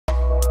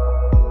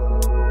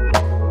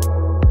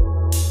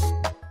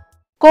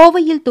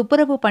கோவையில்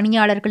துப்புரவு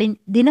பணியாளர்களின்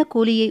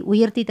தினக்கூலியை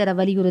உயர்த்தி தர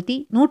வலியுறுத்தி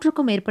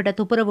 100க்கும் மேற்பட்ட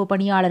துப்புரவு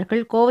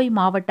பணியாளர்கள் கோவை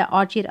மாவட்ட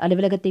ஆட்சியர்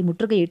அலுவலகத்தை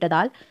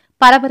முற்றுகையிட்டதால்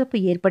பரபரப்பு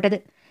ஏற்பட்டது.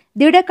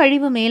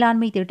 திடக்கழிவு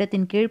மேலாண்மை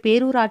திட்டத்தின் கீழ்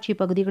பேரூராட்சி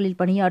பகுதிகளில்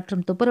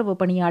பணியாற்றும் துப்புரவு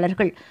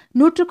பணியாளர்கள்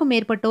 100க்கும்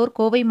மேற்பட்டோர்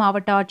கோவை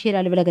மாவட்ட ஆட்சியர்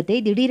அலுவலகத்தை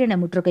திடீரென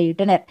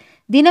முற்றுகையிட்டனர்.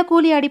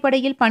 தினக்கூலி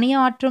அடிப்படையில்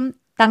பணியாற்றும்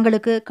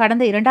தங்களுக்கு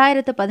கடந்த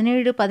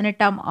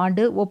 2017-18ஆம்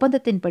ஆண்டு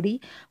ஒப்பந்தத்தின்படி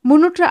ரூ.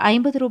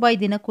 350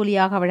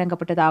 தினக்கூலியாக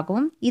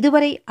வழங்கப்பட்டதாகவும்,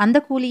 இதுவரை அந்த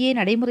கூலியே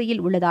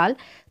நடைமுறையில் உள்ளதால்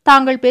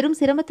தாங்கள் பெரும்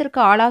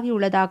சிரமத்திற்கு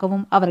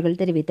ஆளாகியுள்ளதாகவும் அவர்கள்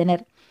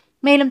தெரிவித்தனர்.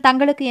 மேலும்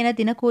தங்களுக்கு என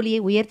தினக்கூலியை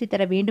உயர்த்தி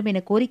தர வேண்டும்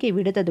என கோரிக்கை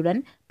விடுத்ததுடன்,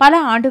 பல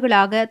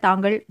ஆண்டுகளாக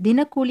தாங்கள்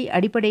தினக்கூலி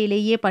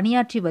அடிப்படையிலேயே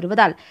பணியாற்றி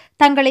வருவதால்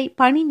தங்களை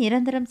பணி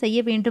நிரந்தரம் செய்ய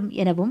வேண்டும்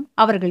எனவும்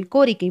அவர்கள்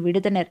கோரிக்கை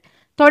விடுத்தனர்.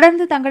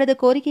 தொடர்ந்து தங்களது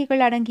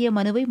கோரிக்கைகள் அடங்கிய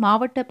மனுவை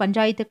மாவட்ட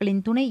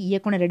பஞ்சாயத்துகளின் துணை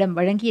இயக்குநரிடம்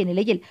வழங்கிய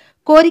நிலையில்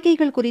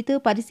கோரிக்கைகள் குறித்து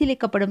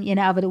பரிசீலிக்கப்படும்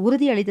என அவர்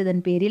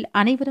உறுதியளித்ததன் பேரில்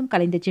அனைவரும்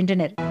கலைந்து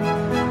சென்றனர்.